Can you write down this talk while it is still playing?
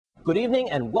Good evening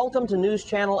and welcome to News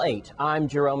Channel 8. I'm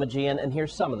Jerome Aegean, and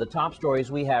here's some of the top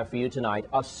stories we have for you tonight.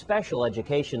 A special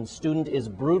education student is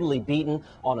brutally beaten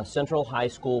on a Central High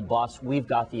School bus. We've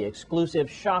got the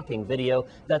exclusive, shocking video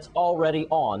that's already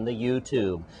on the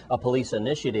YouTube. A police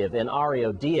initiative in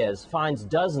Ario Diaz finds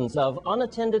dozens of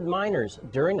unattended minors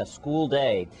during a school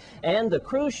day. And the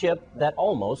cruise ship that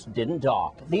almost didn't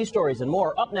dock. These stories and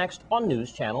more up next on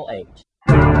News Channel 8.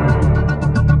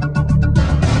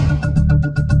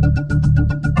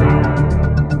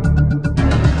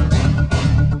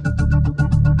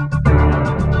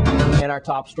 In our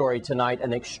top story tonight,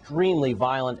 an extremely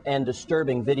violent and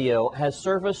disturbing video has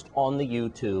surfaced on the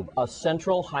YouTube. A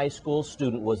Central High School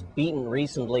student was beaten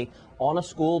recently on a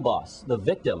school bus. The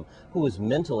victim, who is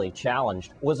mentally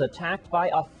challenged, was attacked by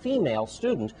a female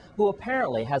student who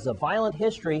apparently has a violent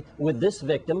history with this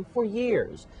victim for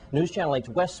years. News Channel 8's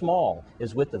Wes Small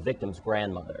is with the victim's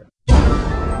grandmother.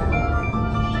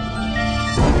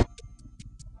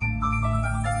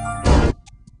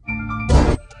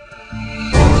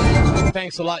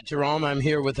 Thanks a lot, Jerome. I'm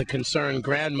here with a concerned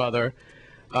grandmother,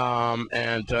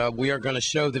 and we are going to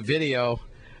show the video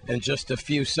in just a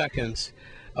few seconds.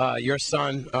 Your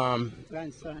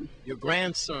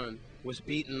grandson was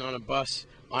beaten on a bus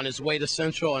on his way to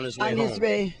Central, on his way home. On his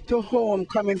way to home,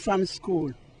 coming from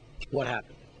school. What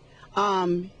happened?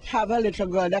 Have a little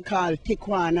girl that called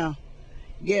Tijuana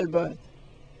Gilbert.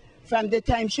 From the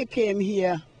time she came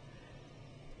here,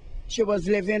 she was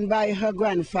living by her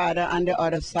grandfather on the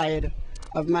other side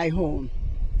of my home.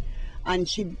 And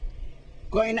she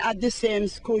going at the same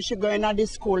school, she going at the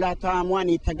school at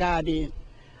Juanita Garden.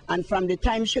 And from the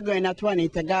time she going at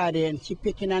Juanita Garden, she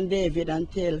picking on David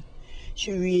until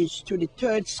she reached to the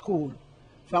third school.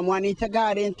 From Juanita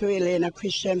Garden to Elena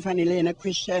Christian, from Elena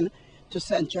Christian to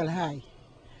Central High.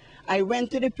 I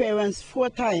went to the parents 4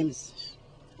 times,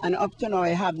 and up to now I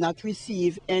have not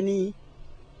received any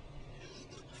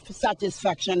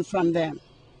satisfaction from them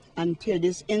until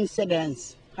this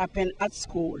incident happened at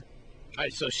school. All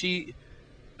right, so she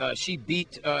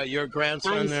beat your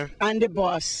grandson there? And the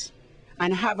bus,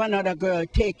 and have another girl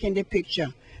taking the picture,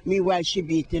 meanwhile she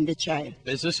beating the child.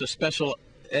 Is this a special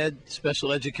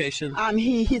education?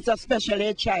 He's a special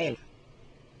ed child.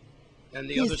 And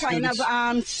the he's other kind students?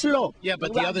 of slow. Yeah,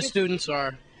 but the other students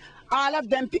are? All of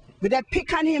them, they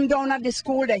pick on him down at the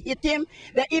school, they hit him,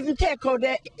 they even take out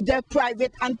their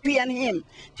private and pay on him,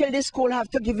 till the school have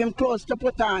to give him clothes to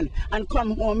put on and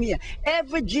come home here.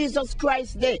 Every Jesus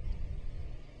Christ day,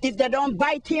 if they don't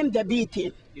bite him, they beat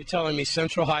him. You're telling me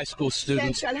Central High School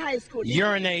students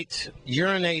urinate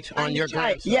on your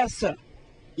grandson? Yes, sir.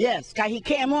 Yes, because he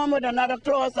came home with another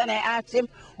clothes, and I asked him,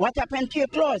 what happened to your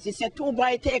clothes? He said, 2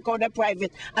 boys take out the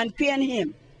private and pay on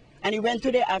him. And he went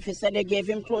to the office and they gave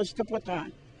him clothes to put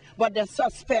on. But they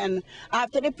suspend,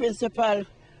 after the principal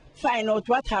find out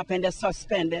what happened, they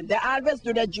suspended. They always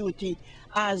do their duty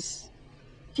as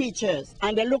teachers.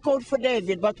 And they look out for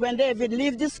David. But when David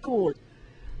leaves the school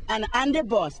and on the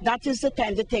bus, that is the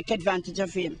time to take advantage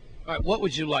of him. All right, what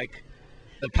would you like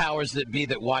the powers that be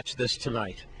that watch this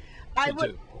tonight to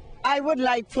do? I would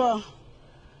like to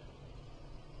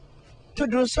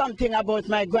do something about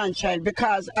my grandchild,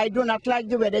 because I do not like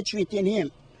the way they're treating him.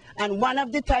 And one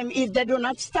of the time, if they do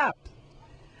not stop,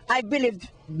 I believe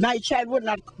my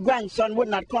grandson would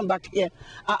not come back here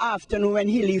afternoon when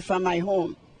he leaves from my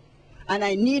home. And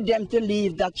I need them to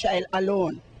leave that child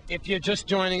alone. If you're just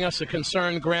joining us, a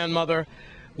concerned grandmother,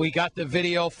 we got the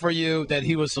video for you that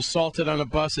he was assaulted on a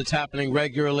bus. It's happening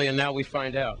regularly, and now we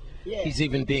find out he's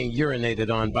even being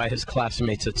urinated on by his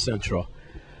classmates at Central.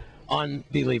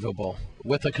 Unbelievable.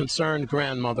 With a concerned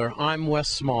grandmother, I'm Wes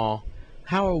Small.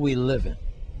 How are we living?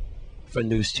 For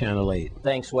News Channel 8.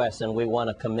 Thanks, Wes, and we want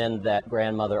to commend that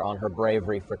grandmother on her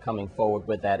bravery for coming forward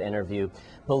with that interview.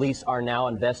 Police are now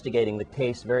investigating the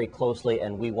case very closely,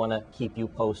 and we want to keep you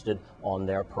posted on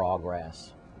their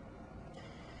progress.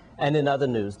 And in other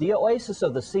news, the Oasis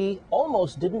of the Sea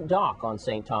almost didn't dock on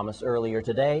St. Thomas earlier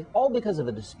today, all because of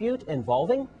a dispute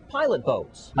involving pilot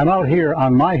boats. I'm out here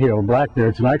on my hill,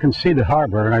 Blackbeards, and I can see the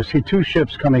harbor, and I see 2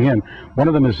 ships coming in. One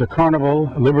of them is the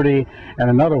Carnival, Liberty, and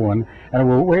another one, and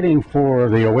we're waiting for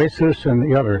the Oasis and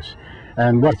the others.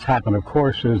 And what's happened, of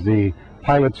course, is the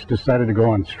pilots decided to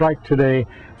go on strike today.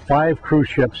 5 cruise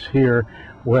ships here.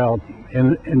 Well,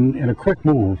 in a quick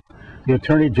move, the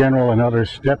Attorney General and others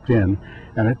stepped in,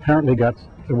 and it apparently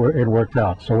it worked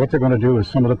out. So what they're going to do is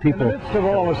some of the people... In the midst of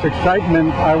all this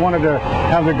excitement, I wanted to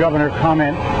have the governor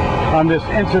comment on this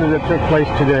incident that took place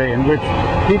today, in which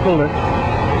people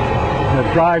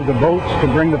that drive the boats to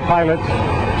bring the pilots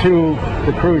to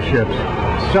the cruise ships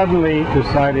suddenly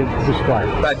decided to strike.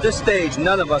 At this stage,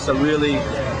 none of us are really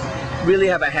really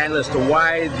have a handle as to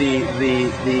why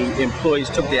the employees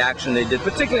took the action they did,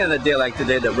 particularly on a day like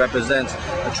today that represents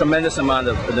a tremendous amount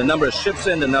of the number of ships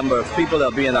in, the number of people that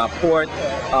will be in our port.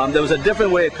 There was a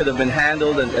different way it could have been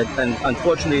handled, and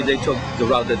unfortunately they took the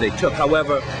route that they took.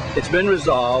 However, it's been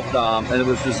resolved, and it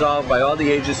was resolved by all the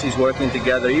agencies working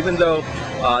together, even though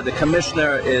the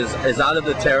commissioner is out of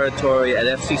the territory at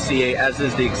FCCA, as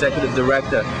is the executive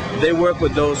director. They work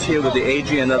with those here, with the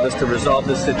AG and others, to resolve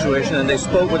this situation, and they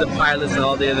spoke with the pilots and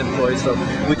all the other employees, so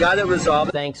we got it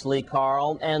resolved. Thanks, Lee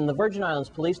Carl. And the Virgin Islands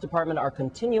Police Department are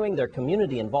continuing their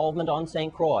community involvement on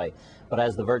St. Croix. But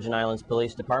as the Virgin Islands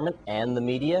Police Department and the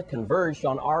media converged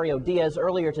on Ario Diaz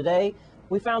earlier today,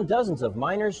 we found dozens of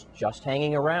minors just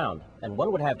hanging around. And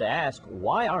one would have to ask,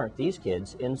 why aren't these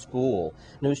kids in school?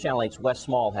 News Channel 8's Wes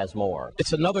Small has more.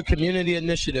 It's another community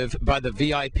initiative by the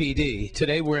VIPD.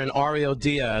 Today we're in Ario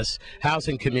Diaz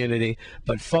housing community.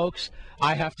 But folks,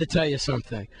 I have to tell you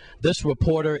something. This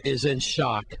reporter is in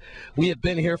shock. We have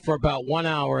been here for about 1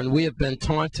 hour and we have been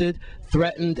taunted,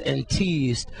 threatened, and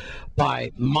teased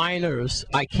by minors.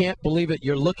 I can't believe it.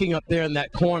 You're looking up there in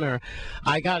that corner.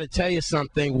 I got to tell you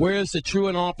something. Where's the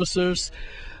truant officers?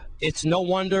 It's no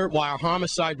wonder why our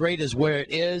homicide rate is where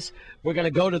it is. We're going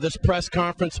to go to this press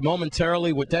conference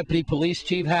momentarily with Deputy Police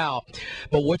Chief Hal.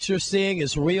 But what you're seeing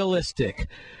is realistic.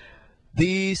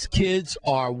 These kids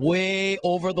are way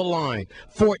over the line.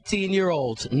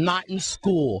 14-year-olds not in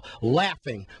school,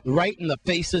 laughing right in the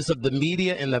faces of the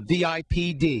media and the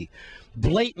VIPD,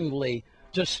 blatantly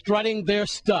just strutting their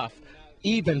stuff.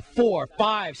 Even 4-,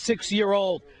 5-,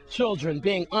 6-year-old children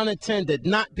being unattended,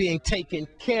 not being taken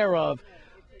care of.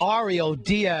 Ario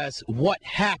Diaz, what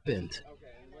happened?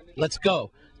 Let's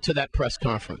go to that press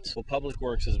conference. Well, Public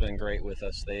Works has been great with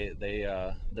us. They're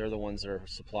the ones that are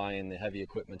supplying the heavy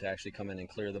equipment to actually come in and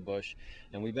clear the bush,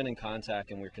 and we've been in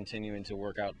contact, and we're continuing to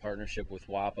work out partnership with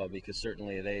WAPA, because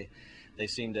certainly they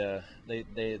seem to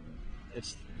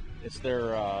it's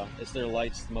their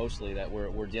lights mostly that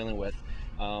we're dealing with.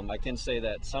 I can say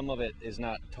that some of it is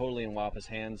not totally in WAPA's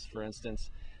hands. For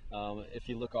instance, if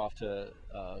you look off to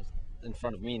in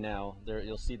front of me now, there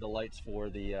you'll see the lights for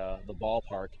the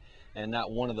ballpark, and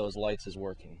not one of those lights is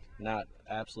working. Not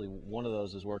absolutely one of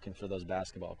those is working for those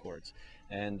basketball courts.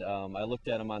 And I looked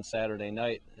at them on Saturday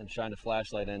night and shined a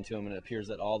flashlight into them, and it appears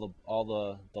that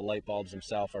all the light bulbs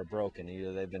themselves are broken.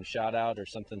 Either they've been shot out or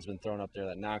something's been thrown up there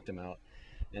that knocked them out.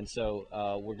 And so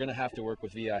we're going to have to work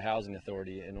with VI Housing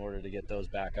Authority in order to get those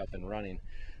back up and running.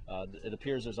 It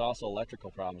appears there's also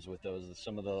electrical problems with those.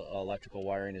 Some of the electrical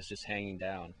wiring is just hanging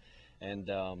down. And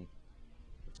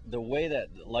the way that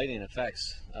lighting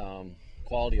affects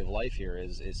quality of life here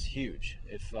is huge.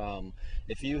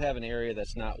 If you have an area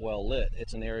that's not well lit,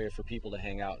 it's an area for people to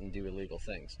hang out and do illegal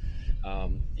things.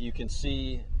 You can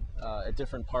see at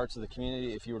different parts of the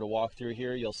community, if you were to walk through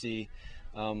here, you'll see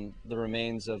the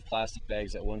remains of plastic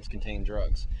bags that once contained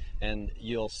drugs. And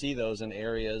you'll see those in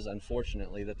areas,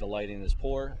 unfortunately, that the lighting is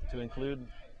poor, to include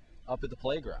up at the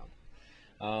playground.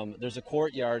 There's a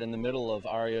courtyard in the middle of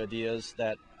Ario Diaz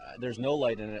that there's no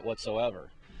light in it whatsoever.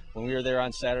 When we were there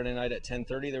on Saturday night at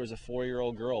 10:30, there was a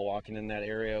 4-year-old girl walking in that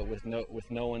area with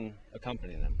no one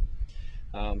accompanying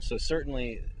them. So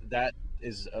certainly that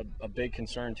is a big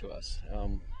concern to us.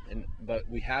 But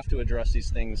we have to address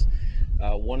these things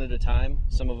one at a time.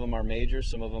 Some of them are major,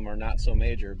 some of them are not so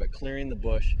major, but clearing the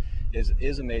bush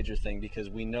is a major thing, because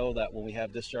we know that when we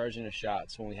have discharging of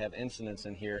shots, when we have incidents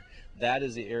in here, that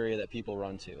is the area that people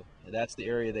run to. That's the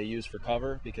area they use for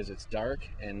cover, because it's dark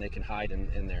and they can hide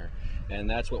in there. And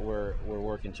that's what we're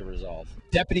working to resolve.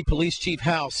 Deputy Police Chief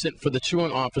Hal sent for the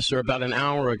truant officer about an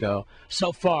hour ago.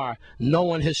 So far, no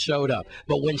one has showed up.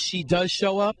 But when she does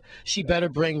show up, she better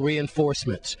bring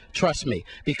reinforcements. Trust me,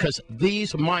 because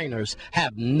these minors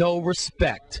have no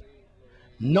respect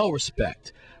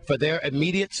for their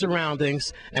immediate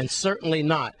surroundings, and certainly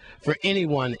not for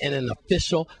anyone in an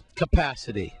official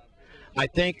capacity. I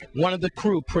think one of the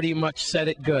crew pretty much said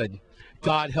it good.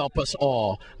 God help us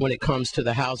all when it comes to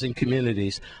the housing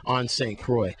communities on St.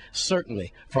 Croix,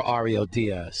 certainly for Ario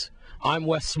Diaz. I'm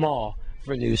Wes Small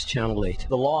for News Channel 8.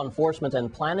 The Law Enforcement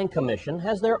and Planning Commission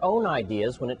has their own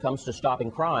ideas when it comes to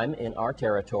stopping crime in our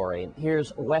territory.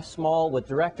 Here's Wes Small with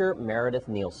Director Meredith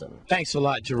Nielsen. Thanks a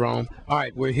lot, Jerome. All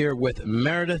right, we're here with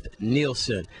Meredith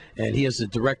Nielsen, and he is the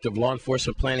Director of Law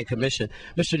Enforcement Planning Commission.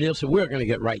 Mr. Nielsen, we're going to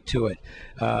get right to it.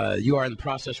 You are in the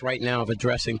process right now of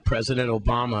addressing President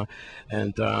Obama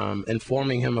and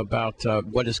informing him about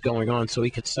what is going on so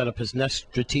he could set up his next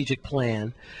strategic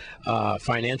plan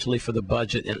financially for the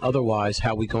budget and otherwise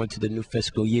how we go into the new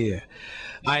fiscal year.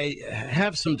 I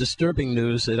have some disturbing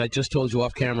news that I just told you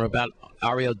off camera about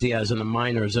Ariel Diaz and the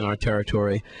minors in our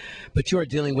territory, but you are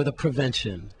dealing with a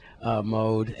prevention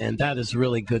mode, and that is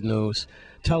really good news.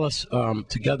 Tell us,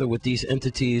 together with these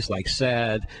entities like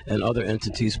SAD and other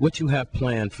entities, what you have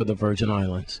planned for the Virgin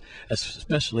Islands,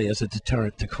 especially as a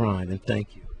deterrent to crime, and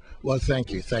thank you. Well,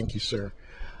 thank you. Thank you, sir.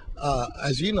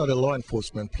 As you know, the Law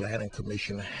Enforcement Planning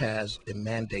Commission has a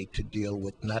mandate to deal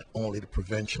with not only the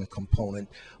prevention component,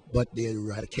 but the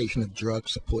eradication of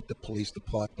drugs, support the police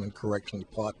department, correction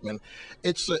department.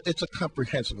 It's a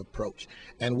comprehensive approach,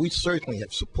 and we certainly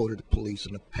have supported the police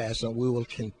in the past, and we will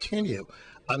continue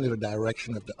under the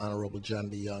direction of the Honorable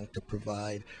John DeYoung to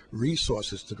provide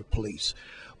resources to the police.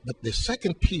 But the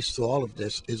second piece to all of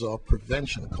this is our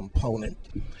prevention component,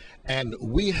 and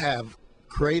we have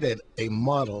created a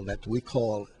model that we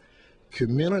call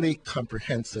Community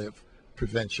Comprehensive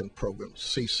Prevention Program,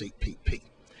 CCPP.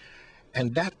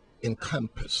 And that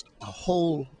encompassed a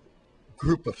whole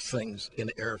group of things in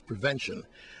the area of prevention.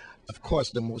 Of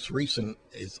course, the most recent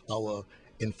is our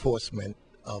enforcement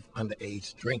of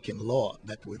underage drinking law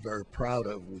that we're very proud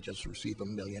of. We just received $1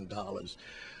 million.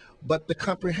 But the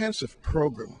comprehensive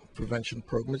program, prevention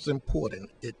program, is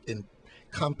important. It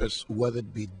encompasses whether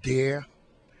it be DARE,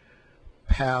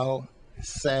 PAL,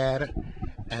 SAD,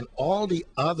 and all the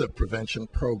other prevention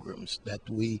programs that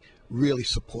we really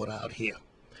support out here.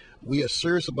 We are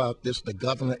serious about this. The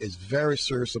governor is very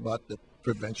serious about the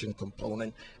prevention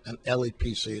component, and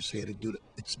LEPC is here to do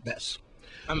its best.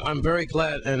 I'm very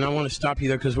glad, and I want to stop you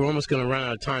there because we're almost going to run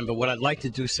out of time. But what I'd like to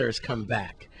do, sir, is come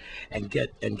back and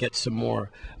get some more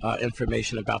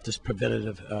information about this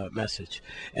preventative message.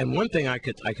 And one thing I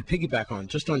could piggyback on,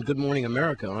 just on Good Morning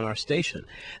America on our station,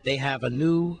 they have a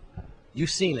new,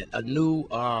 you've seen it, a new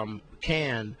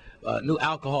new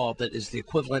alcohol that is the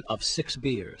equivalent of 6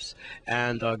 beers.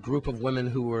 And a group of women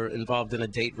who were involved in a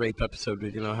date rape episode,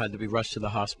 had to be rushed to the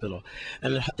hospital.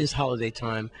 And it is holiday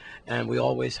time, and we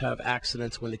always have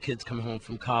accidents when the kids come home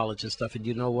from college and stuff. And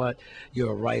you know what?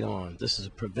 You're right on. This is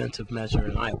a preventive measure,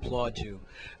 and I applaud you,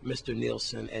 Mr.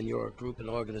 Nielsen, and your group and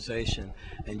organization.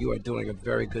 And you are doing a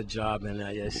very good job. And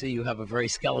I see you have a very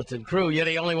skeleton crew. You're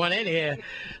the only one in here.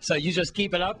 So you just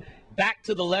keep it up. Back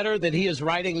to the letter that he is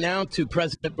writing now to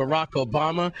President Barack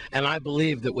Obama, and I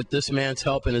believe that with this man's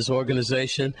help and his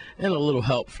organization and a little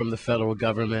help from the federal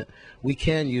government, we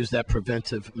can use that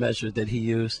preventive measure that he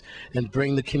used and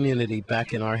bring the community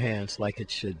back in our hands like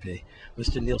it should be.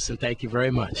 Mr. Nielsen, thank you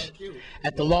very much. Thank you.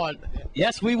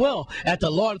 Yes, we will. At the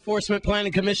Law Enforcement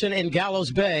Planning Commission in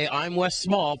Gallows Bay, I'm Wes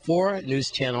Small for News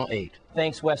Channel 8.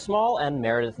 Thanks, Wes Small and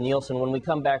Meredith Nielsen. When we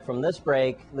come back from this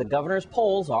break, the governor's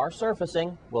polls are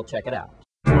surfacing. We'll check it out.